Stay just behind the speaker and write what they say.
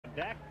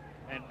deck,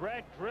 and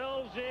Brett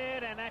drills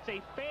it, and that's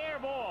a fair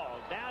ball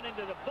down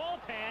into the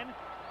bullpen,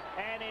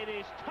 and it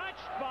is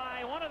touched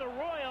by one of the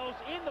Royals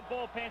in the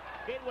bullpen.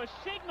 It was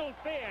signaled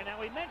fair. Now,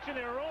 we mentioned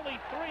there are only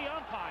 3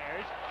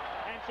 umpires,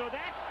 and so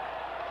that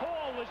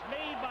call was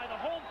made by the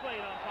home plate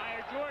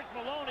umpire, George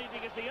Maloney,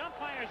 because the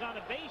umpires on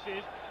the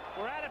bases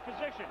were out of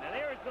position. Now,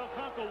 there is Bill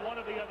Kunkel, one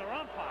of the other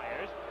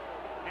umpires,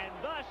 and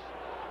thus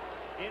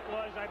it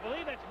was, I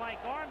believe that's Mike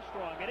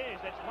Armstrong. It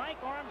is. That's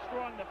Mike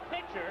Armstrong, the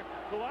pitcher,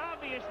 who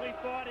obviously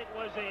thought it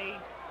was a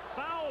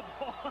foul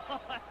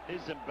ball.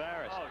 He's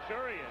embarrassed. Oh,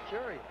 sure he is.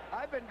 Sure he is.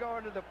 I've been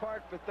going to the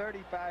park for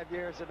 35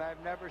 years, and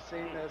I've never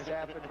seen this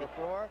happen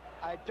before.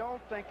 I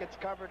don't think it's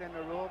covered in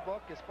the rule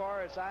book. As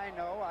far as I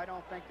know, I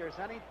don't think there's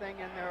anything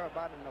in there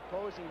about an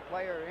opposing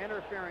player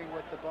interfering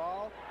with the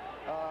ball.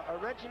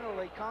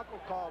 Originally, Kunkel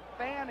called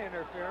fan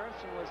interference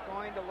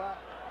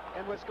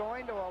and was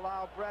going to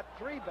allow Brett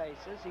 3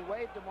 bases. He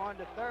waved him on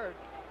to third,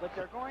 but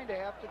they're going to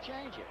have to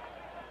change it.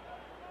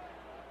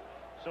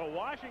 So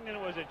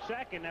Washington was at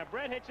second. Now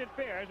Brett hits it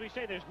fair. As we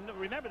say,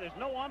 remember, there's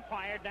no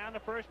umpire down the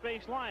first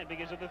base line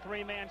because of the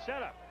 3-man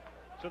setup.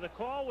 So the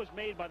call was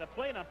made by the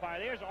plate umpire.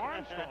 There's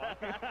Armstrong.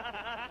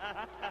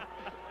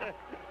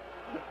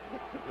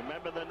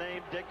 Remember the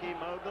name Dickie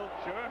Mogul?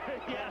 Sure.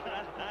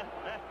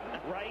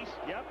 Yeah. Rice.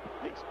 Yep.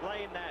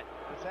 Explain that.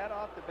 Is that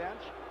off the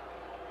bench?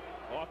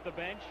 Off the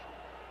bench.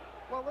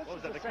 Well, this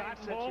is the same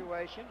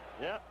situation.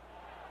 Yep.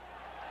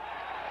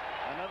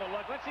 Another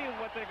look. Let's see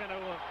what they're going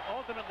to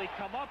ultimately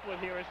come up with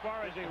here as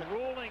far as a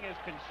ruling is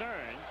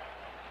concerned.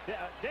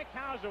 Dick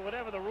Hauser,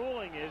 whatever the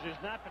ruling is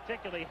not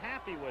particularly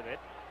happy with it.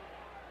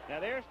 Now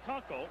there's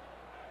Kunkel,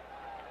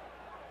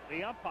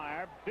 the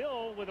umpire.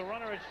 Bill, with a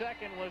runner at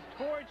second, was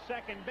towards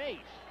second base.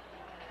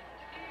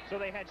 So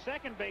they had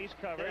second base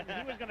covered.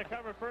 He was going to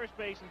cover first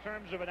base in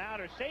terms of an out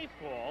or safe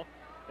call.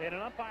 They had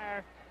an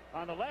umpire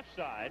on the left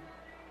side,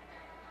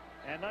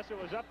 and thus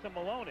it was up to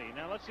Maloney.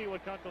 Now let's see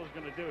what Kunkel is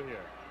going to do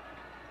here.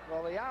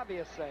 Well, the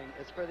obvious thing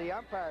is for the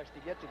umpires to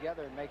get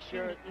together and make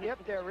sure,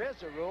 if there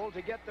is a rule,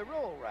 to get the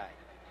rule right.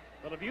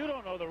 Well, if you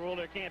don't know the rule,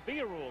 there can't be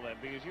a rule then,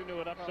 because you knew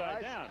it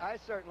upside down. I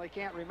certainly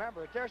can't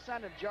remember it. They're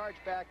sending George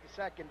back to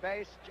second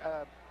base.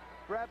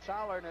 Brett's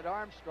hollering at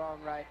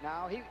Armstrong right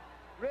now. He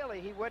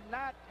would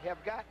not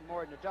have gotten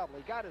more than a double.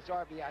 He got his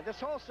RBI. This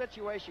whole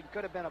situation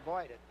could have been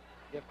avoided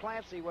if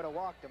Clancy would have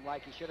walked him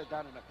like he should have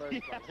done in the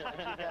first place. What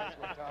you guys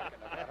were talking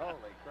about.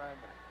 Holy crap.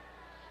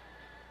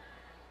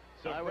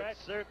 So I would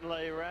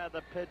certainly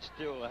rather pitch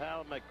to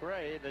Hal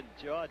McRae than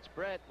George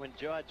Brett when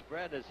George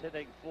Brett is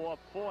hitting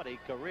 .440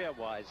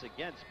 career-wise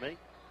against me,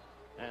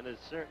 and is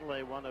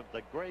certainly one of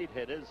the great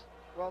hitters.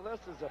 Well,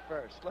 this is a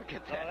first. Look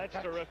at that. Oh,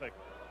 that's terrific.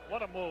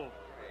 What a move.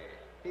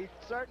 He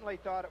certainly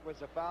thought it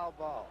was a foul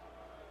ball.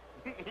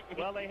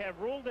 Well, they have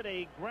ruled it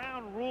a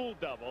ground rule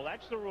double.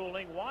 That's the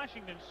ruling.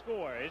 Washington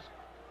scores,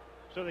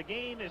 so the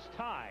game is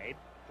tied.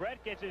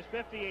 Brett gets his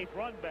 58th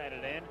run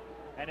batted in,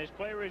 and his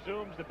play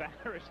resumes. The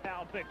batter is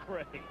Hal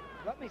McRae.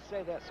 Let me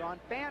say this. On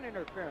fan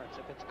interference,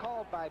 if it's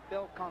called by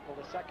Bill Kunkel,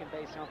 the second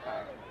base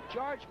umpire,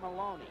 George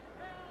Maloney,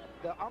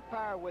 the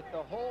umpire with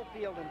the whole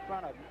field in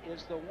front of him,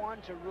 is the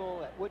one to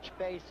rule at which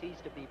base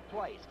he's to be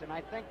placed. And I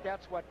think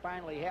that's what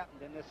finally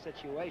happened in this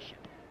situation.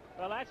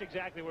 Well, that's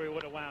exactly where he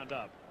would have wound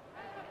up.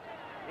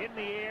 In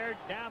the air,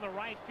 down the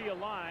right field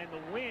line.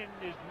 The wind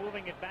is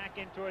moving it back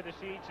in toward the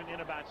seats and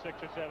in about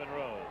 6 or 7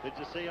 rows. Did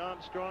you see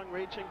Armstrong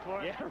reaching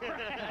for it? Yeah,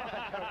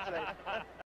 right.